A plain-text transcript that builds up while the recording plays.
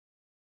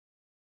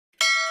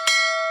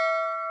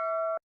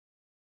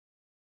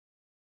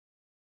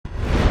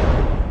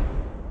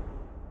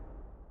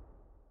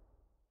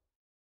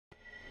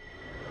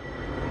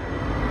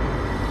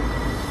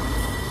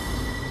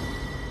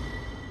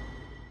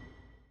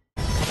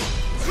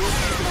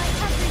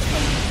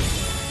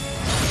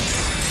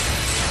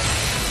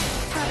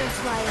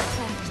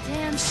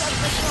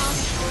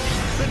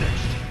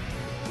Finished.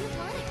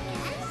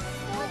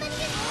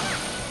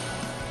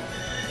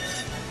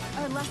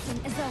 Our lesson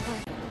is over.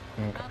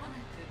 Okay.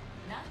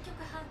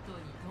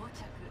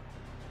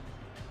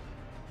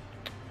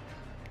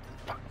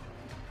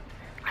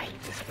 I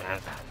hate this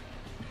map.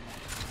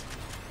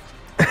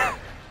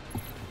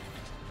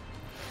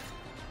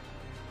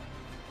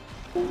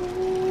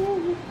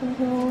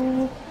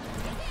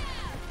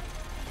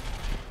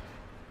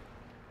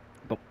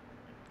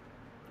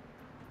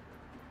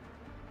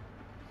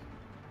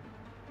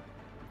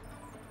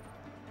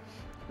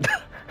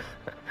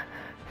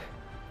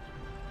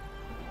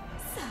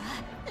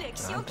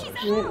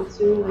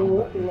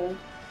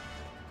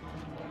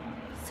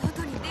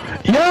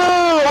 Yo,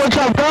 what's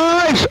up,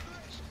 guys?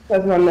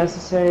 That's not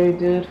necessary,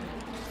 dude.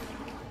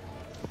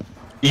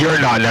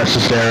 You're not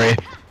necessary.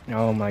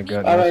 Oh my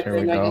goodness, Alright, here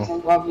we then I guess go.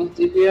 I'm off with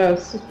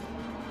DPS.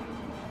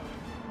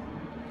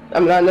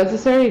 I'm not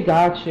necessary?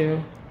 Got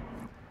you.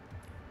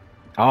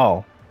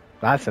 Oh,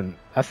 that's an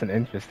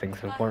interesting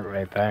support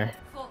right there.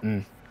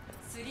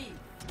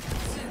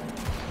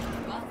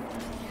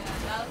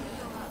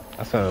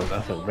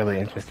 That's a really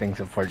interesting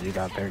support you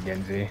got there,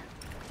 Genji.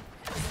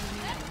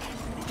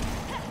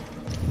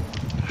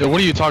 Yo, what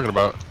are you talking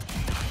about?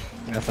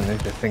 That's an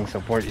interesting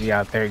support you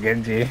got there,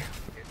 Genji.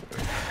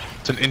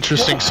 It's an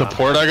interesting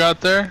support I got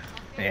there?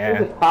 Yeah.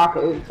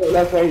 So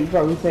that's why you're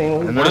probably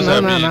saying. No, What does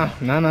that mean?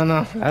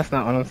 No. That's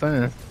not what I'm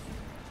saying.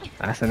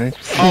 That's an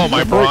interesting. Oh,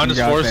 my bronze you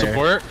got floor there.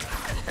 support?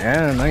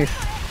 Yeah, nice.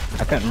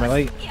 I couldn't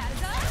relate.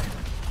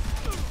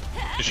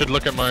 You should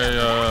look at my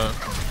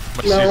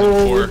my No,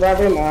 season 4.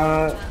 rather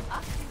not.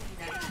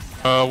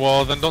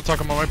 Well then don't talk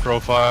about my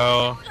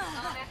profile.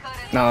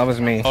 No, that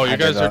was me. Oh, you I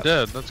guys did are that.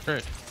 dead. That's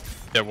great.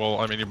 Yeah, well,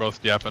 I mean, you're both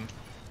yapping.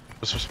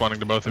 Just responding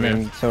to both of I you.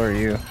 mean, so are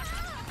you.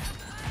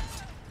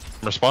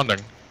 I'm responding.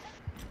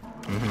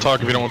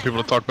 Talk if you don't want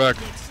people to talk back.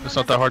 It's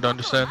not that hard to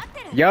understand.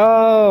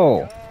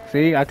 Yo!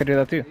 See, I could do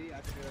that too.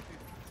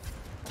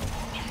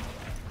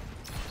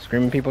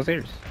 Scream in people's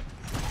ears.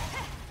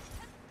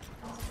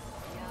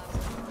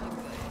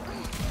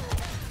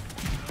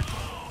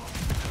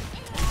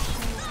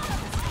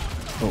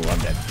 Oh, I'm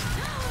dead.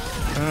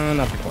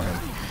 Not before him.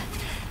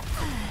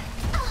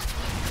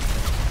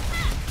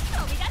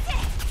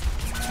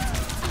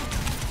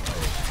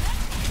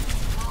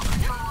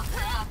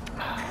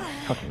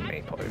 Fucking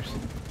main players.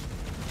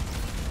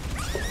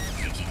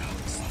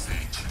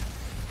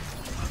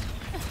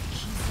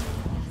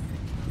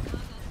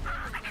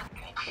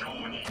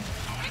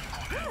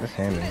 This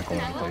hand is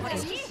going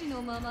places.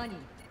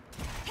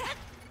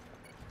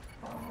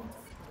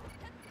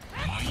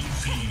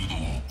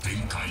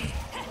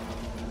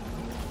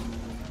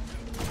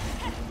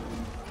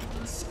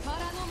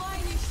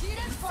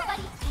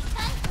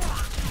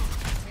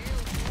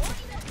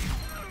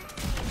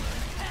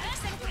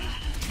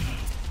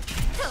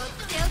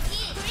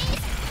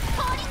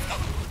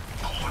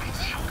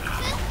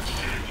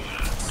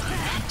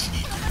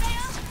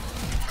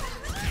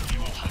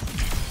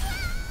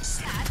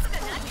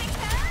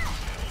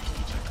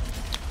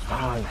 Oh,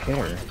 I hit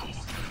her.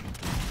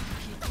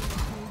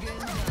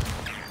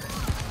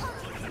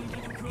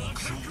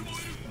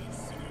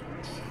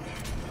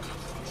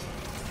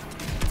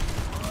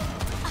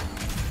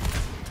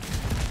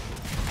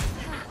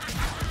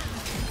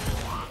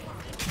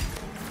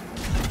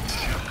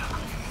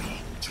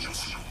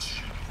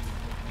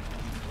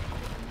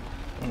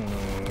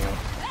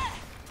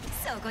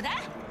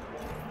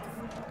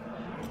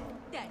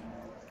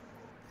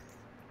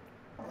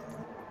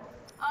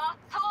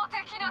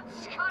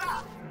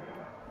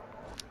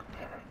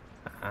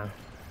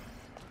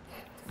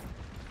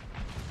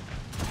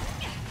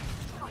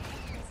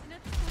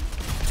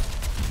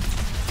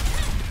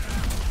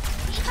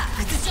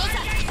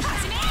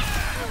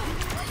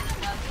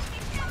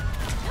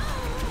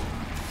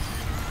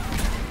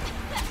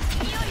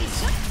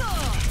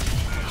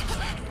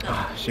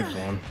 Ah, she was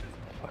on.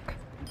 Fuck.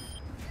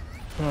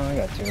 Oh, I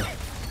got two.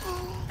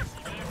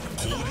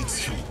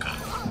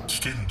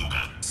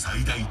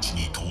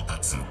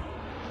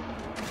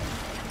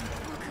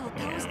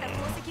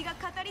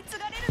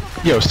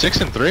 Yo, 6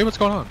 and 3? What's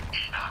going on?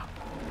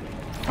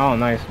 Oh,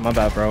 nice. My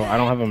bad, bro. I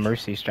don't have a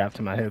mercy strapped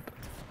to my hip.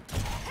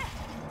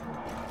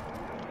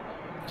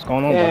 What's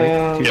going on, buddy?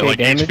 Yeah, 2K like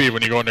damage? HP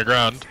when you go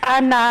underground.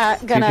 I'm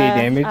not gonna 2K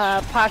damage?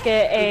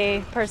 pocket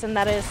a person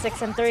that is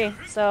 6 and 3,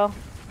 so.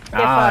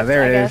 Ah,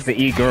 there it is, the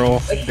E-girl.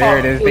 There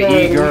it is,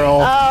 the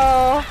E-girl.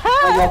 Oh,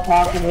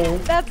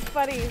 that's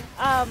funny.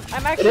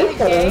 I'm actually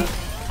gay.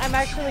 I'm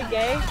actually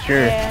gay.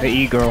 Sure, the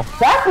E-girl.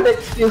 That's an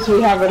excuse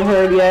we haven't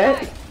heard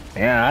yet.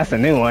 Yeah, that's a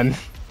new one.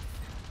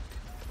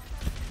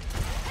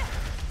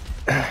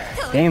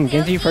 Damn,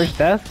 Genji first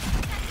death?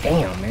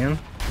 Damn, man.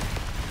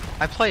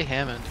 I play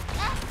Hammond.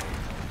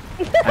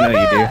 I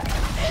know you do.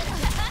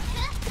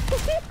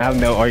 I have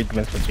no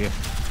arguments with you.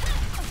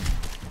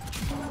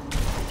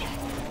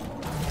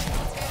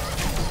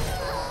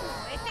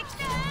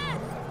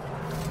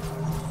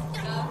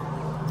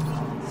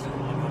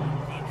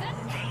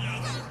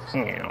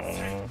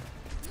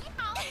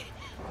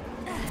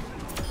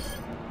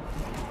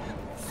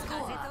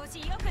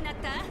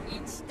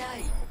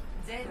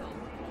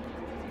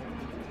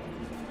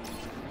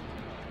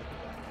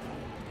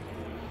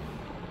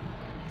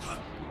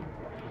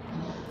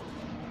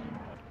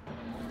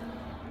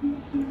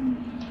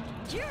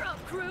 Cheer up,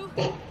 crew.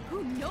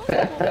 Who knows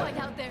what we'll find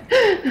out there?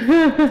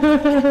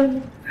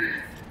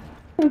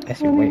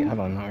 Actually, wait, hold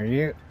on. Are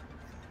you?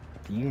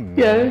 Do you mean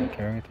Yeah.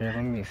 character?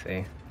 Let me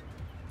see.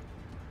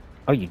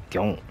 Oh, you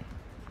don't.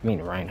 You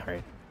mean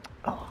Reinhardt?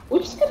 Oh.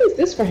 Which skin is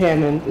this for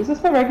Hammond? Is this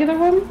the regular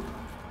one?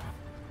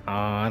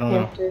 I don't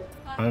know.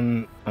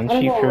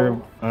 Hamster.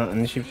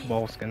 Unsheathed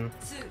ball skin.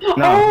 No,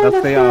 Oh,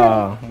 that's the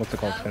right. what's it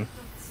called skin?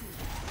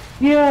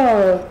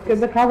 Yeah, cause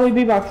the Cowboy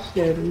Bebop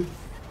skin.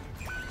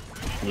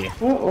 Yeah.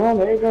 Oh, well,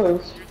 there he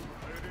goes.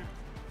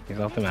 He's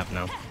off the map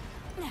now.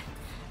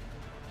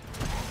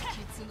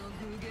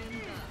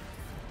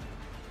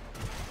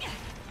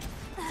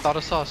 Thought I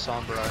saw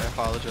Sombra, I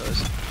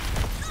apologize.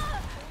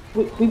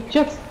 We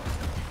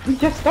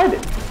just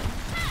started.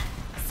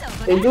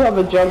 They do have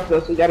a jump though,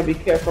 so you gotta be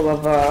careful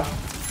of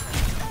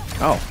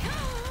Oh.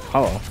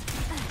 Hello.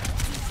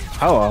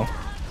 Hello.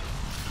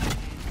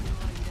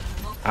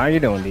 How you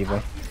doing,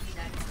 Diva?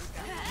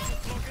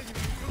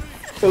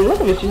 So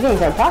look at it, she's doing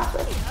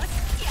fantastic.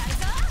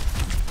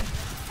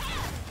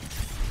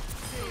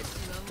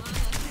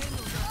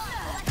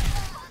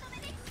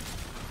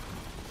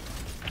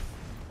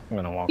 I'm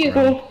gonna walk Excuse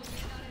around. me.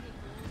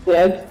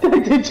 Yeah, I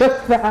did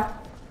just that.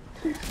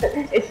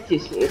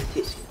 Excuse me,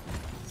 excuse me.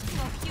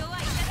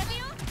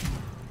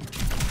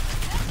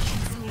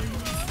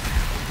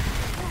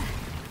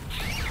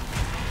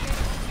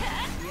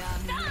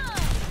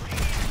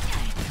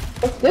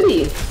 What's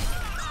goody?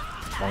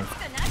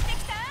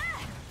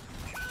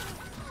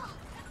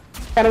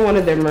 Kinda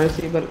wanted their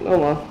mercy, but oh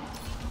well.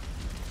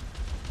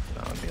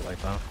 No, it'd be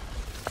like that.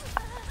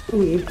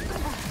 Mm.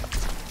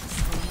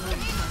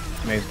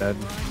 May's dead.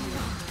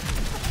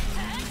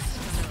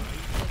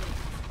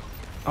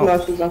 Oh,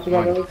 no, she's not. She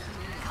got mine. released.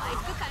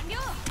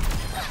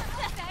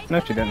 No,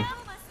 she didn't.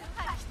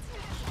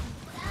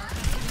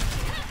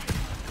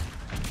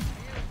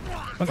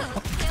 What the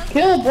fuck?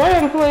 Kill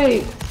Brian,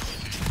 please.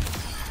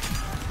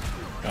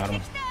 Got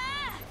him.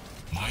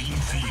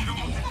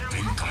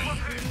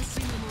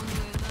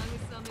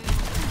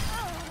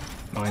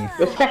 Mine.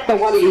 Respect the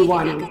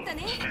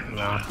 1v1.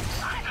 No.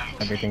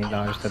 Everything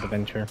dodged to the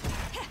venture.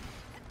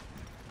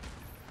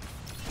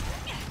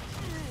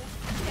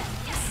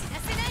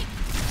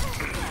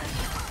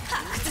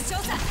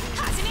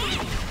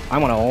 I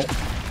wanna ult.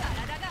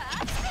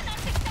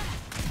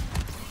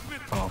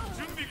 Oh.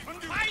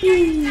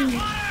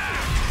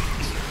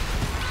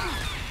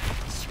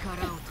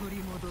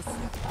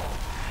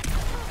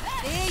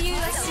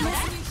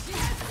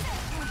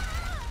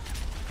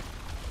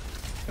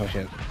 Oh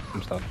shit,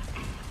 I'm stuck.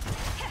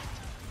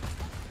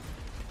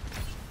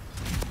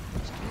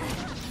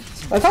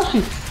 I thought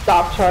she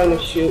stopped trying to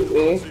shoot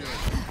me.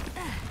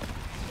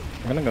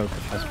 I'm gonna go to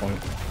this one.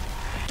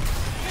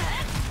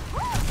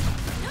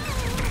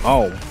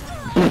 Oh.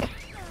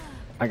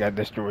 I got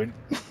destroyed.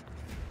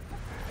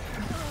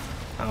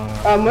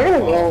 We're gonna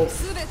go.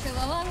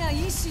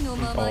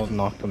 Ball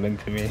knocked him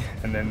into me,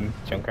 and then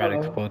Junkrat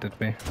exploded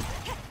me.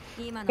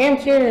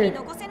 Hamster.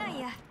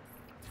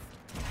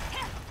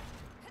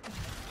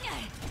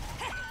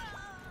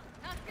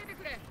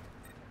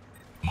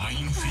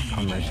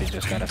 Oh, Mercy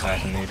just got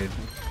assassinated.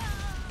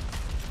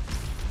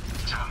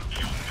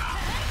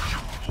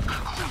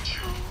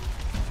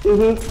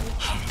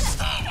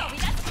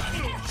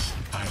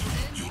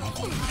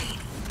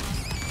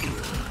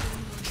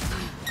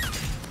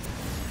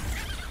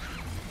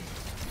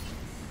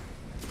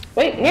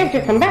 Wait,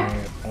 Hamster, come back.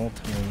 My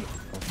ultimate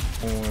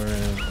before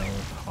the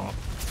hop.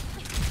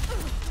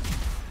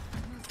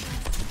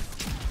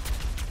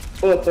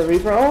 What, the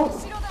Reaper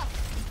ult?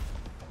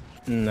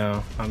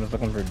 No, I was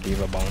looking for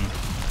Diva Bomb.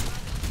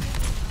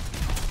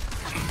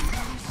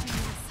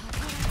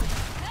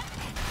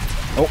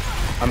 Oh,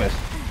 I missed.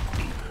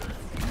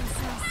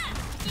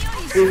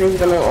 Reaper's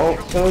gonna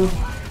ult soon.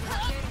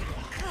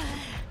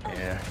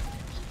 Yeah.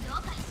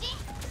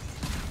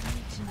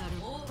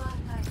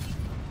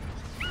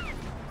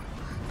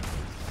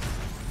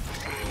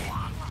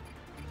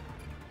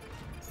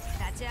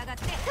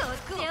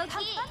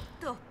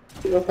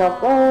 Reaper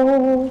pop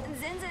ult.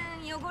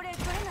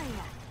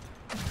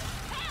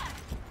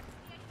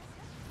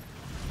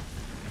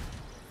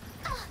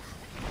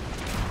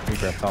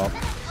 Reaper top.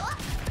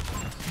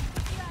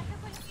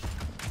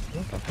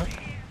 What the fuck?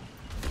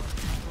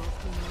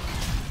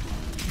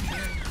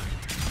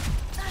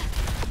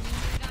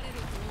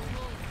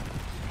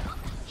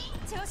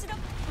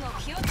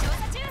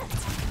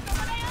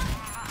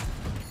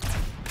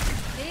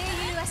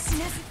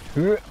 I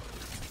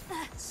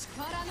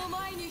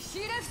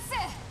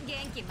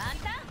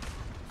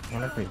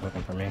wonder if he's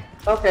looking for me.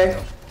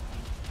 Okay.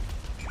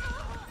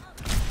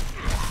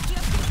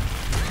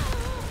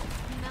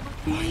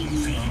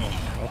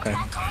 Okay.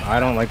 I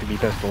don't like to be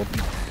pistoled.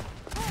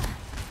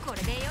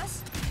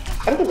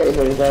 I don't think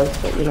anybody does,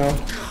 but you know.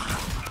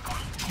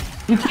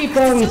 You keep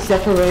on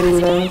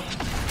separating them.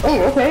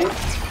 Oh, okay.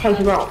 Punch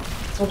him out.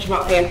 Punch him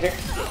out, Hamster.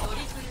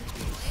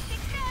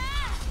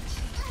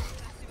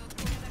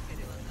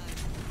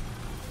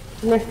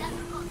 Come here.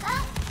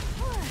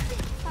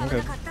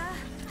 Okay.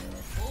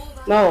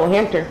 No,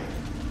 Hamster.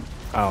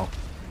 Oh.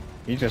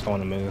 You just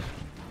want to move.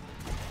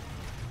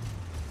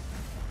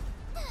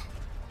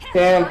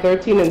 Damn,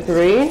 13 and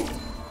 3.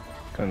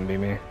 Couldn't be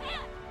me.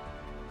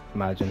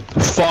 Imagine.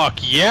 Fuck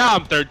yeah,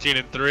 I'm 13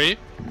 and 3.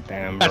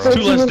 Damn, bro. That's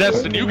 2 less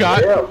deaths than you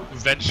got. Yep.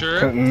 Venture.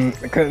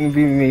 Couldn't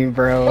be me,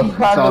 bro. It's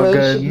all good.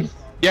 Congratulations.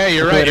 Yeah,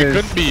 you're Look right. what It it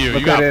couldn't is. be you. Look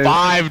You got what it is.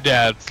 5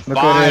 deaths. Look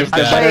what it is. 5 The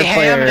deaths. better play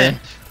player. Hammond.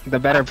 The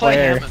better I play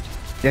player. Hammond.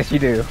 Yes, you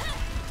do.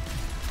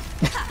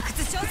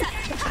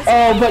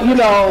 Oh, but you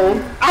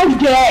know, I'm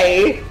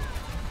gay.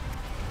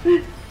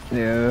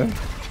 Yeah.